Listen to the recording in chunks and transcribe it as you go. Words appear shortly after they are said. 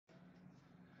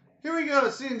Here we go,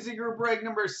 CNC group break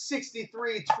number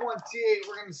 6328.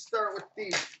 We're going to start with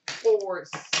the 4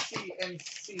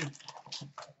 CNC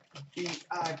VIP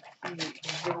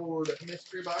gold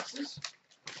mystery boxes.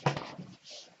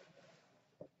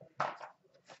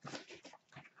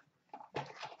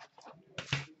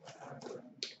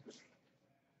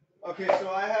 Okay, so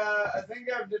I think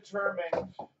I've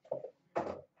determined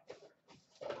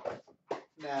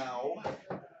now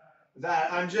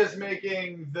that I'm just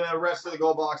making the rest of the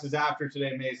gold boxes after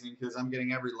today amazing because I'm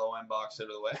getting every low end box out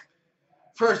of the way.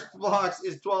 First box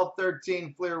is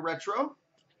 1213 Fleer Retro.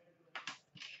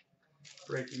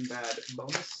 Breaking Bad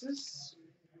bonuses.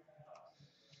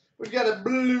 We've got a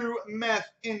blue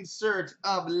meth insert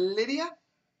of Lydia.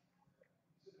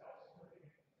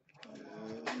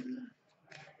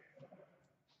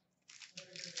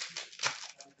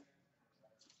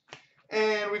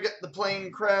 And we got the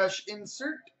plane crash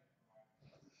insert.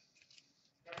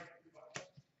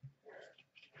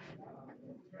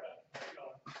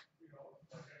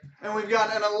 And we've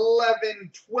got an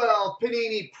 11-12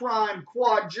 Panini Prime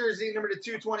quad jersey number to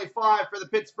 225 for the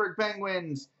Pittsburgh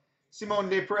Penguins.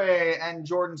 Simone Desprez and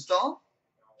Jordan Staal.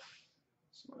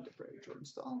 Simone Desprez, Jordan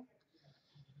Staal.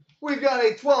 We've got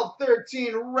a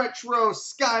 12-13 retro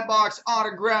skybox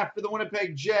autograph for the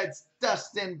Winnipeg Jets,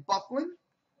 Dustin Byfuglien.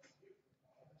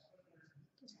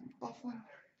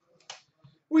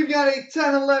 We've got a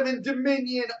 10-11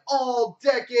 Dominion All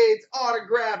Decades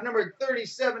autograph, number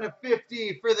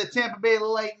 37/50 for the Tampa Bay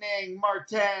Lightning,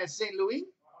 Martin St. Louis.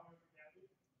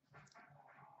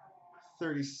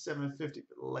 37/50 for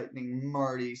the Lightning,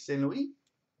 Marty St. Louis.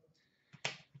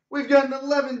 We've got an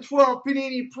 11-12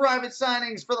 Panini private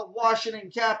signings for the Washington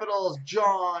Capitals,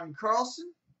 John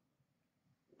Carlson.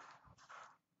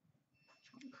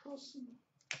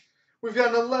 We've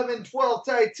got an 11-12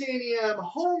 titanium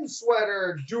home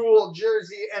sweater, dual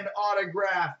jersey and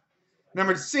autograph.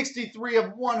 Numbered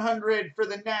 63/100 for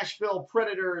the Nashville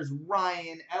Predators,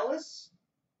 Ryan Ellis.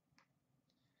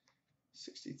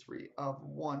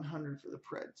 63/100 for the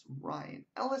Preds, Ryan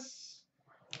Ellis.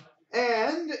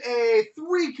 And a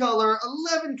 3-color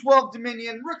 11-12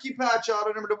 Dominion rookie patch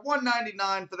auto number to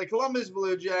 199 for the Columbus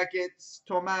Blue Jackets,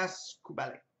 Tomas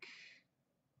Kubalik.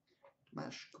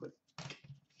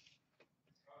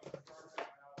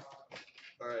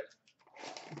 All right,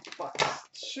 box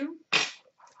 2.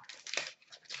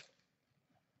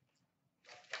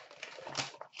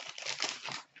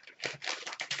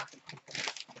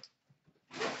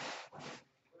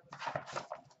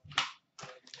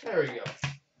 There we go.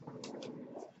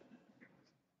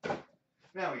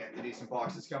 Now we got the decent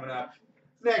boxes coming up.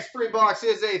 Next free box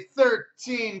is a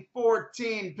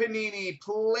 13-14 Panini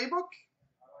Playbook.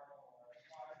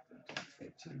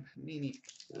 13 Panini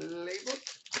Playbook.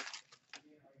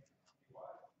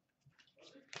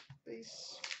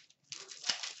 Base.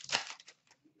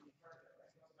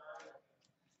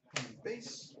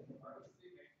 Base.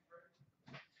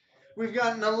 We've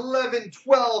got an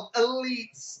 11-12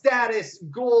 Elite Status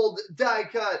Gold die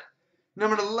cut.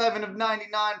 Numbered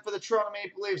 11/99 for the Toronto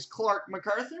Maple Leafs, Clark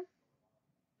MacArthur.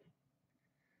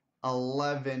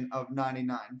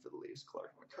 11/99 for the Leafs,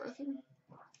 Clark MacArthur.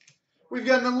 We've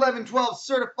got an 11-12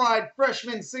 certified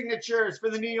freshman signatures for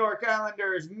the New York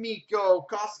Islanders, Mikko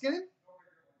Koskinen.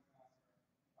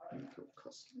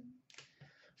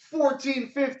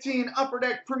 14-15 Upper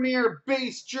Deck Premier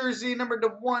base jersey numbered to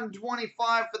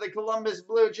 125 for the Columbus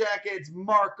Blue Jackets,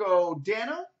 Marco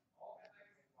Dano.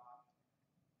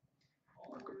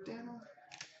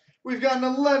 We've got an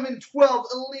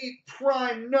 11-12 Elite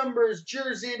Prime Numbers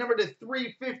jersey numbered to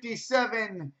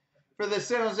 357 for the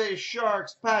San Jose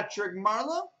Sharks, Patrick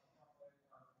Marleau.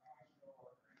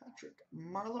 Patrick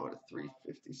Marleau at a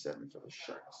 357 for the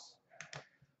Sharks.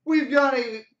 We've got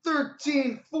a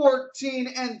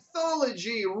 13-14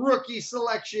 Anthology Rookie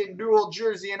Selection Dual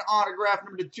Jersey and Autograph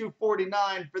number to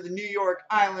 249 for the New York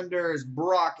Islanders,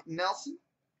 Brock Nelson.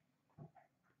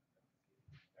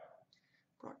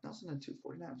 Brock Nelson at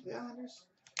 249 for the Islanders.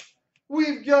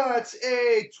 We've got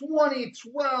a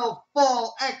 2012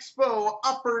 Fall Expo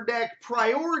Upper Deck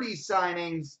Priority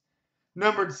Signings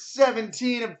numbered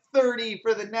 17/30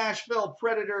 for the Nashville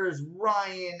Predators,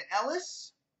 Ryan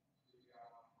Ellis.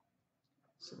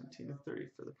 17/30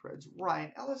 for the Preds,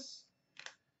 Ryan Ellis.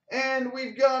 And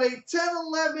we've got a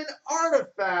 10-11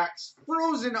 Artifacts,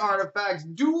 Frozen Artifacts,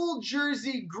 Dual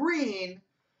Jersey Green,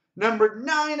 numbered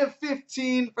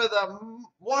 9/15 for the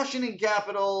Washington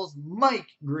Capitals,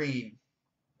 Mike Green.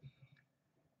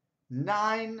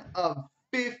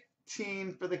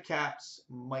 9/15 for the Caps,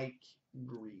 Mike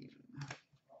Green.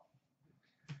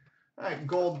 All right,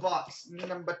 gold box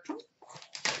number 2.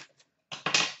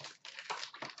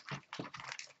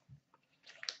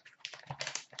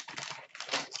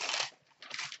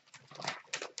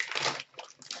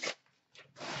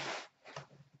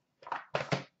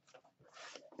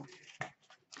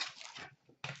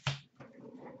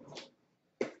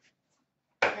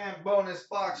 bonus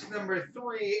box number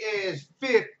 3 is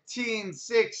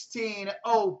 1516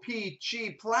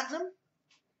 OPG Platinum.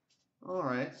 All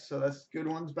right, so that's good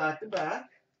ones back to back.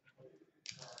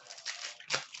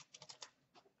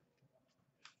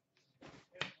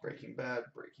 Breaking Bad,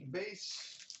 Breaking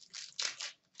Base.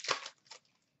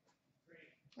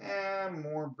 And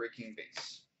more Breaking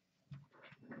Base.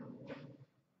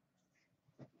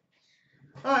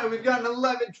 All right, we've got an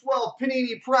 11-12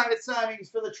 Panini private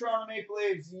signings for the Toronto Maple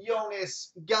Leafs,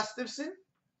 Jonas Gustafsson.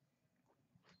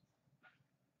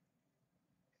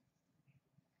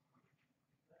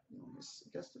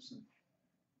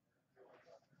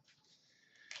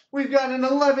 We've got an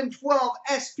 11-12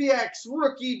 SPX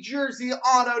rookie jersey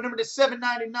auto, number to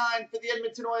 799 for the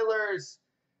Edmonton Oilers,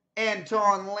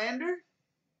 Anton Lander.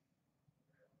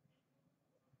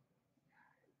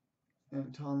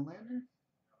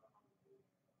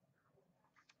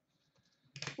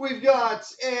 We've got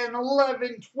an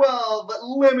 11-12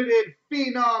 limited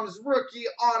Phenoms rookie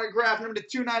autograph, number to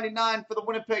 299 for the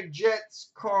Winnipeg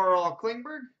Jets, Carl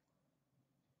Klingberg.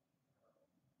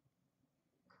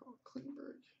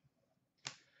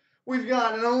 We've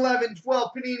got an 11-12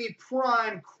 Panini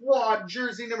Prime quad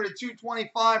jersey, number to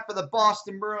 225 for the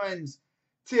Boston Bruins,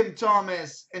 Tim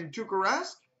Thomas and Tuukka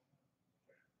Rask.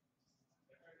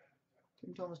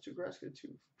 Tim Thomas, Tuukka Rask at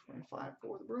 225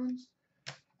 for the Bruins.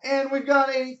 And we've got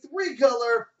a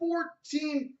 3-color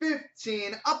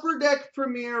 14-15 Upper Deck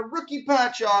Premier rookie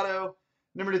patch auto,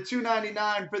 number to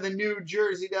 299 for the New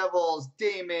Jersey Devils,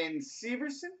 Damon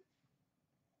Severson.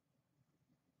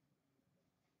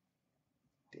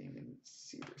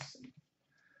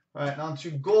 All right, on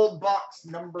to gold box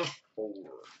number 4.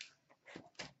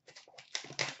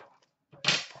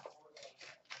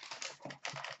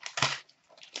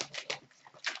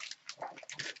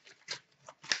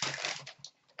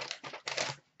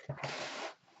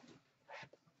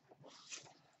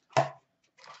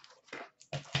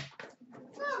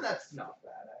 That's not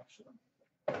bad, actually.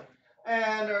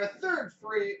 And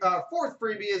our fourth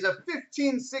freebie is a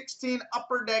 15-16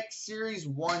 Upper Deck Series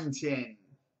 110.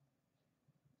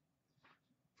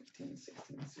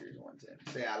 15-16 Series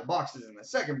 110. So yeah, the boxes in the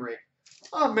second break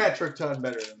are a metric ton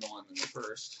better than the one in the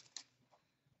first.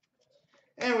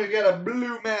 And we've got a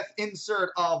blue meth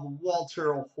insert of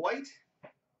Walter White.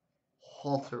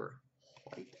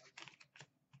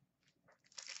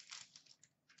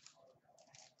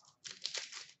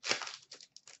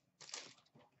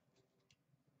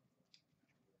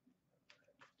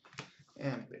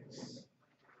 And base.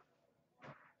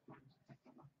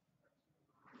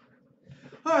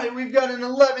 All right, we've got an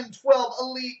 11-12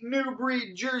 Elite New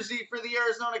Breed jersey for the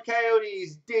Arizona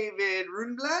Coyotes, David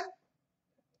Rundblad.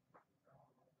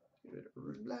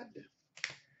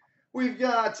 We've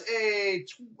got a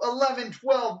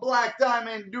 11-12 Black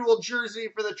Diamond dual jersey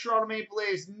for the Toronto Maple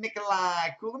Leafs, Nikolai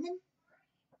Kulemin.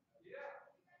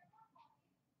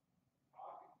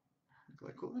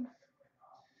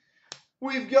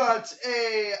 We've got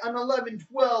an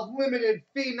 11-12 limited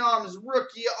Phenoms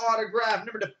rookie autograph,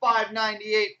 number to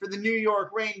 598 for the New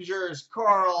York Rangers,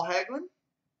 Carl Hagelin.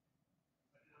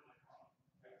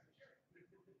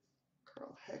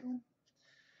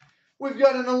 We've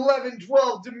got an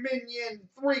 11-12 Dominion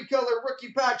 3-color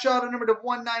rookie patch auto, number to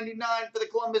 199 for the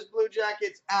Columbus Blue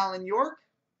Jackets, Alan York.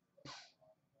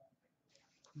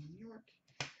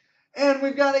 And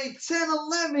we've got a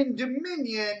 10-11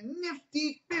 Dominion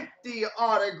Nifty 50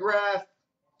 autograph,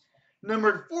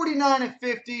 numbered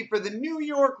 49/50 for the New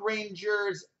York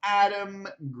Rangers, Adam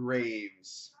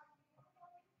Graves.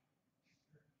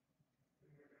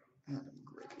 All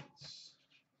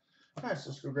right,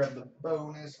 so let's go grab the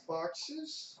bonus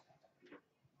boxes.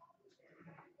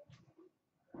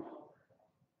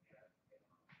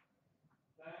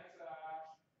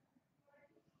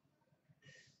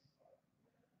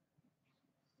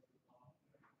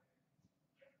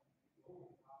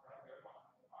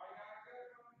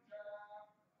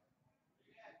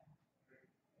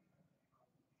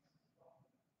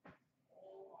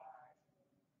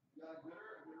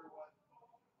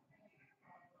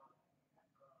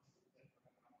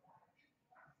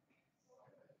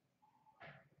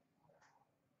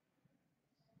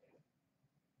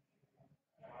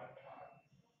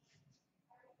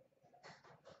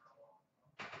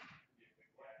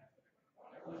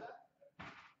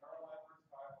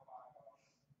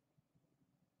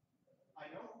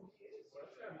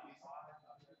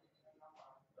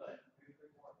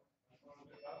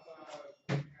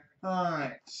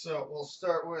 Alright, so we'll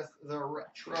start with the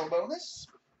retro bonus.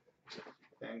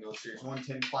 Bengals Series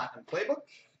 110 Platinum Playbook.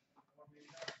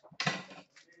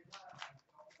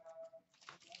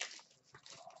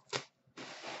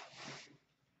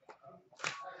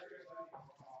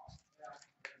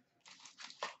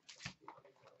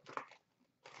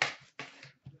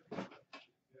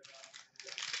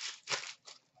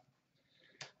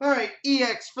 right,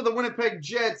 EX for the Winnipeg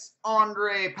Jets,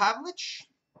 Andre Pavlich.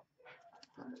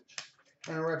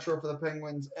 And a retro for the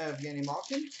Penguins, Evgeny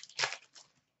Malkin.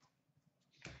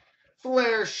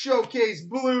 Flair Showcase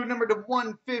Blue, number to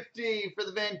 150 for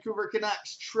the Vancouver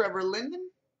Canucks, Trevor Linden.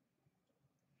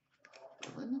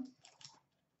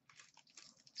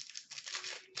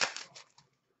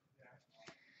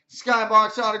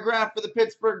 Skybox autograph for the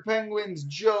Pittsburgh Penguins,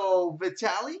 Joe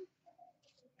Vitale.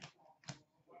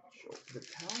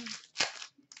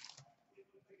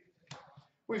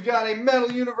 We've got a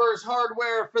Metal Universe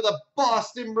hardware for the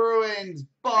Boston Bruins,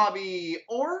 Bobby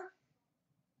Orr.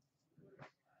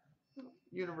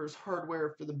 Universe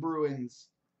hardware for the Bruins,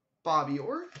 Bobby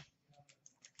Orr.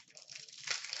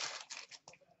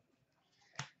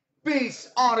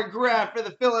 Base autograph for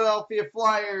the Philadelphia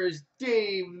Flyers,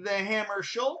 Dave the Hammer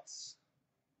Schultz.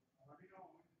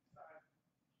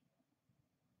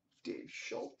 Dave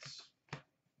Schultz.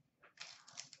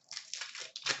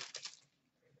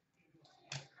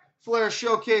 Flair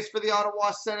Showcase for the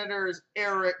Ottawa Senators,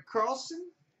 Erik Karlsson.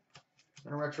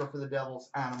 And a retro for the Devils,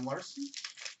 Adam Larson.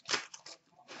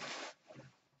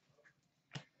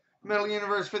 Metal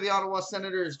Universe for the Ottawa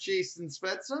Senators, Jason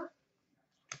Spezza.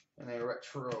 And a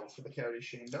retro for the Coyotes,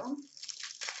 Shane Doan.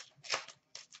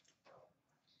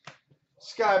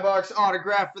 Skybox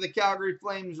autograph for the Calgary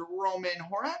Flames, Roman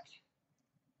Horak.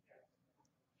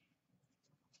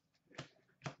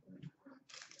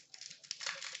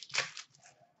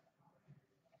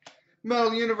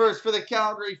 Metal Universe for the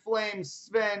Calgary Flames,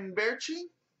 Sven Berchi.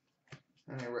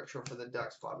 And a retro for the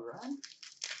Ducks, Bobby Ryan.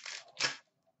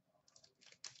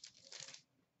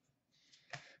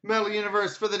 Metal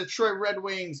Universe for the Detroit Red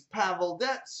Wings, Pavel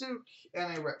Datsyuk.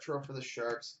 And a retro for the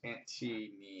Sharks,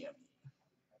 Antti Niemi.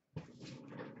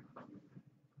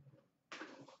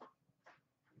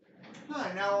 All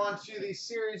right, now on to the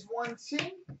Series 1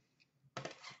 team.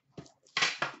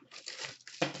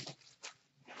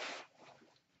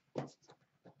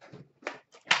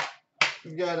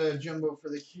 We've got a jumbo for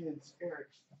the kids, Eric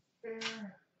Fair.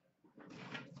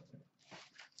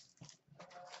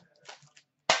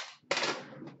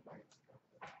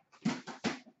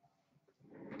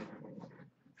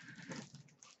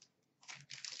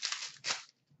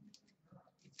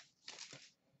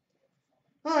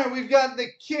 All right, we've got the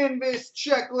Canvas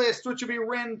checklist, which will be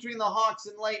ran between the Hawks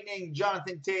and Lightning,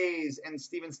 Jonathan Toews and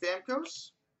Steven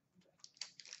Stamkos.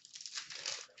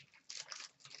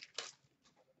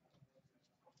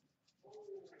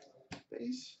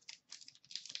 Base.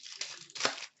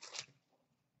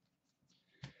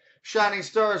 Shining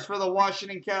Stars for the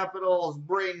Washington Capitals,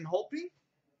 Braden Holtby.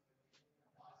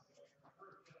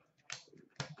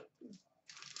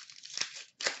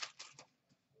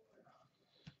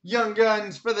 Young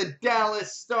Guns for the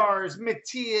Dallas Stars,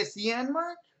 Matthias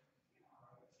Janmark.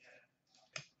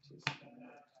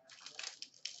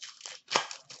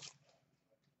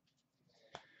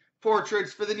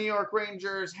 Portraits for the New York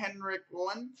Rangers, Henrik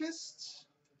Lundqvist.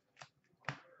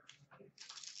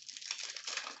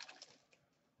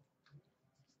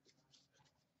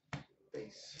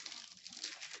 Base.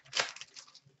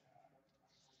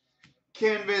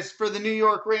 Canvas for the New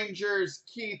York Rangers,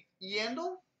 Keith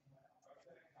Yandel.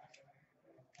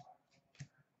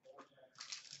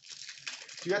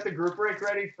 You got the group break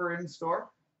ready for in-store?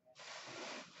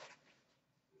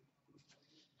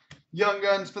 Young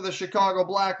Guns for the Chicago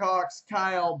Blackhawks,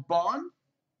 Kyle Bond.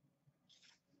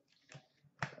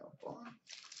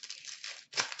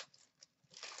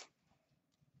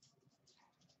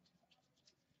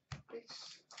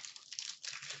 Base.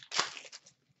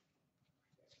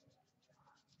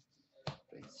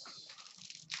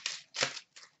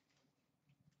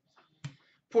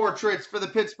 Portraits for the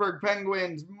Pittsburgh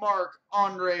Penguins,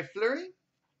 Marc-Andre Fleury.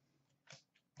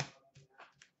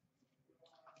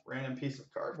 Random piece of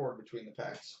cardboard between the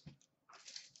packs.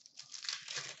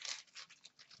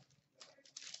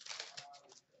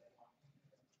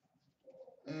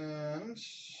 And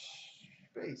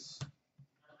base.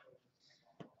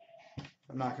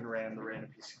 I'm not going to random the random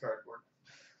piece of cardboard.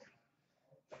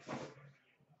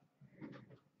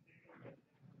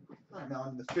 All right, now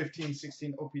on the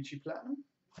 15-16 OPG Platinum.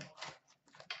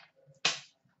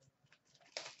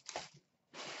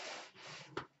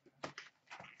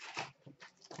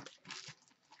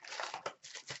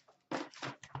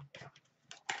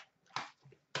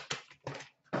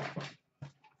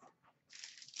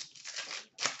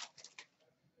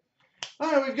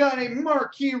 All right, we've got a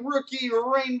marquee rookie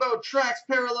rainbow tracks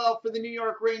parallel for the New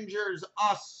York Rangers,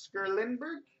 Oscar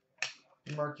Lindberg.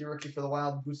 Marquee rookie for the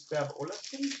Wild, Gustav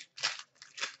Olofsson.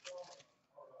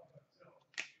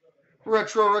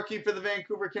 Retro rookie for the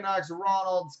Vancouver Canucks,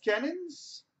 Ronald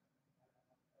Kennins.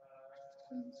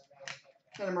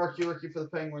 And a marquee rookie for the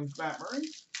Penguins, Matt Murray.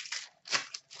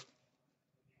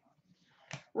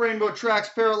 Rainbow Tracks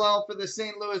Parallel for the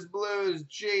St. Louis Blues,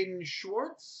 Jaden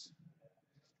Schwartz.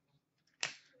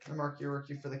 And a marquee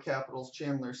rookie for the Capitals,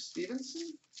 Chandler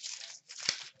Stevenson.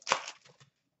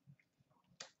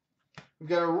 We've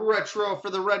got a retro for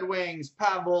the Red Wings,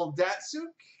 Pavel Datsyuk.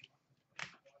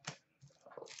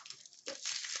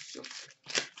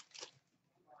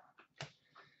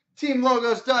 Team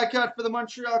Logos die cut for the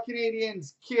Montreal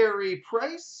Canadiens, Carey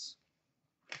Price.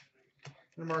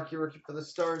 And a marquee rookie for the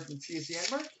Stars, Matthias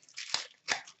Janmark.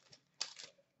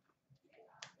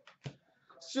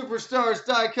 Superstars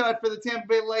die cut for the Tampa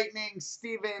Bay Lightning,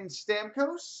 Steven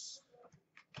Stamkos.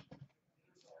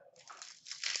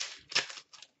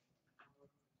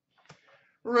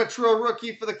 Retro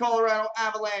rookie for the Colorado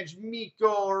Avalanche,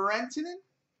 Mikko Rantanen.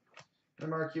 And a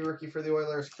marquee rookie for the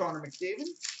Oilers, Connor McDavid.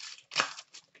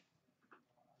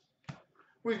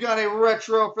 We've got a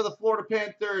retro for the Florida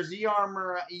Panthers,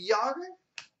 Jaromir Jagr.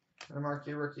 And a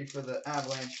marquee rookie for the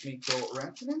Avalanche, Mikko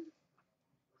Rantanen.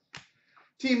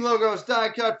 Team Logos die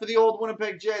cut for the old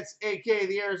Winnipeg Jets, a.k.a.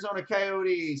 the Arizona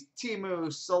Coyotes, Teemu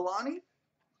Solani.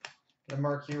 And a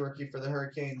marquee rookie for the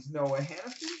Hurricanes, Noah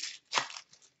Hanifin.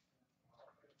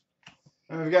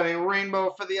 And we've got a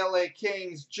rainbow for the LA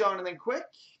Kings, Jonathan Quick.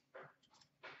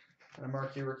 And a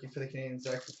marquee rookie for the Canadiens,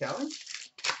 Zach McCallan.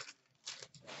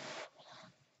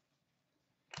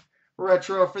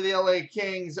 Retro for the LA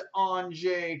Kings,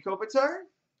 Anze Kopitar.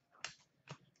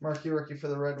 Marquee rookie for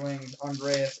the Red Wings,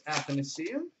 Andreas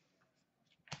Athanasiou.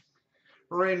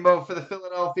 Rainbow for the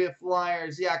Philadelphia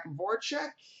Flyers, Jakub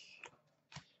Voracek.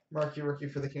 Marquee rookie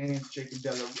for the Canadiens, Jacob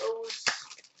Delarose.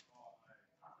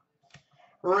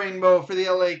 Rainbow for the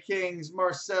LA Kings,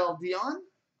 Marcel Dion.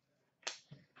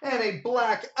 And a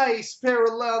black ice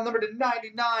parallel number to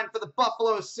 99 for the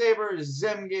Buffalo Sabres,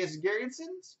 Zemgus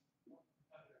Girgensons.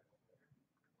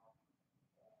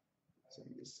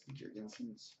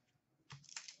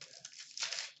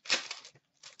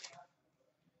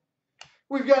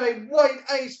 We've got a white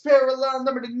ice parallel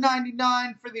number to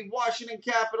 99 for the Washington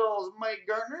Capitals, Mike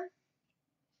Gartner.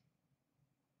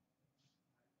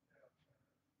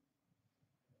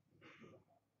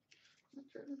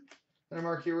 And a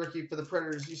marquee rookie for the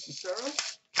Predators, UC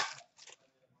Saros.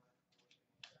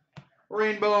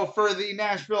 Rainbow for the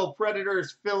Nashville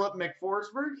Predators, Philip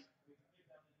McForsberg.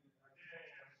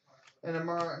 And a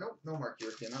no marquee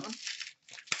rookie in that one.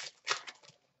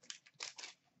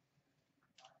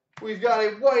 We've got a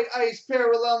white ice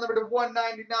parallel number to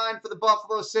 199 for the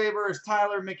Buffalo Sabres,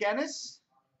 Tyler McEnnis.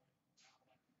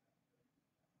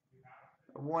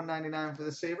 199 for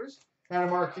the Sabres. And a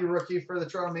marquee rookie for the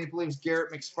Toronto Maple Leafs,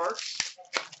 Garrett McSparks.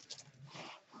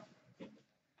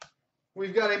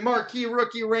 We've got a marquee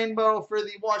rookie rainbow for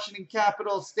the Washington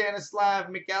Capitals, Stanislav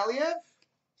Mikhailiev.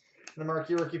 And a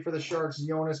marquee rookie for the Sharks,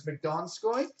 Jonas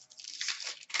McDonskoy.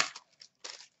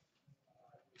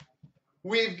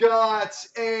 We've got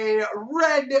a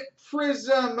red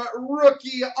prism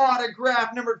rookie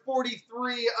autograph, number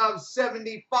 43 of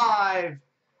 75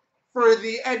 for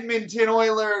the Edmonton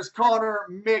Oilers, Connor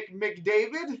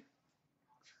McDavid.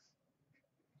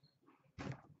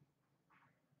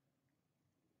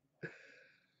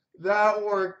 That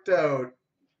worked out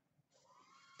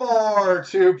far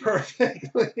too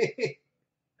perfectly.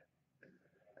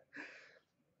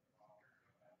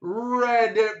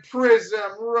 Red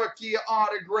prism rookie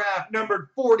autograph, numbered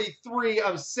 43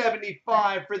 of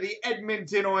 75 for the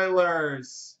Edmonton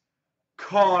Oilers,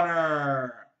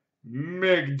 Connor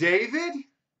McDavid.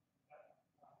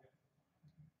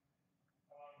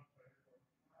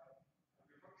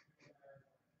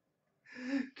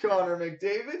 Connor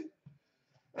McDavid.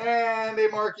 And a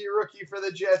marquee rookie for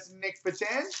the Jets, Nick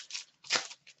Patan.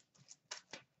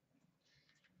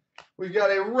 We've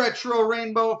got a retro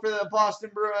rainbow for the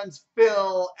Boston Bruins,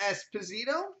 Phil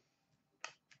Esposito.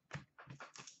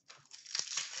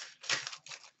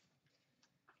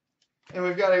 And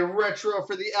we've got a retro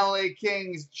for the LA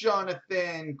Kings,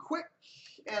 Jonathan Quick.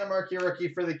 And a marquee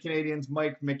rookie for the Canadiens,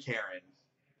 Mike McCarron.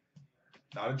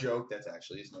 Not a joke, that's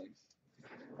actually his name.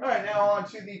 All right, now on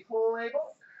to the full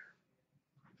label.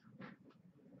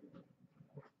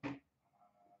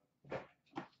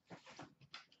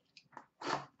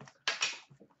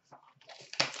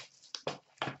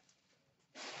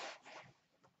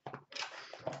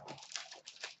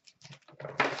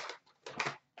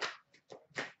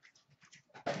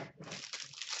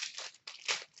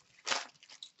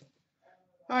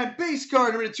 All right, base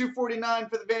card number 249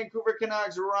 for the Vancouver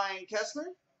Canucks, Ryan Kessler.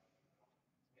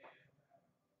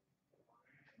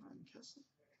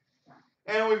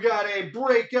 And we've got a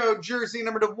breakout jersey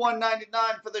number to 199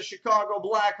 for the Chicago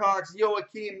Blackhawks,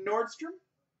 Joachim Nordstrom.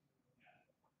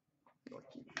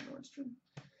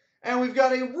 And we've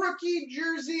got a rookie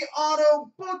jersey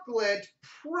auto booklet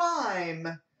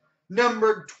prime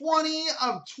number 20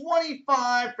 of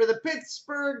 25 for the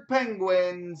Pittsburgh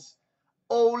Penguins,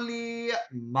 Oli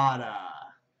Mata.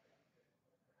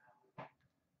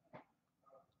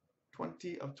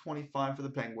 20 of 25 for the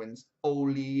Penguins,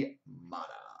 Oli Mata.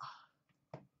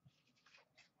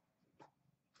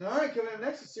 All right, coming up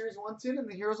next is Series 110 and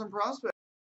the Heroes and Prospects.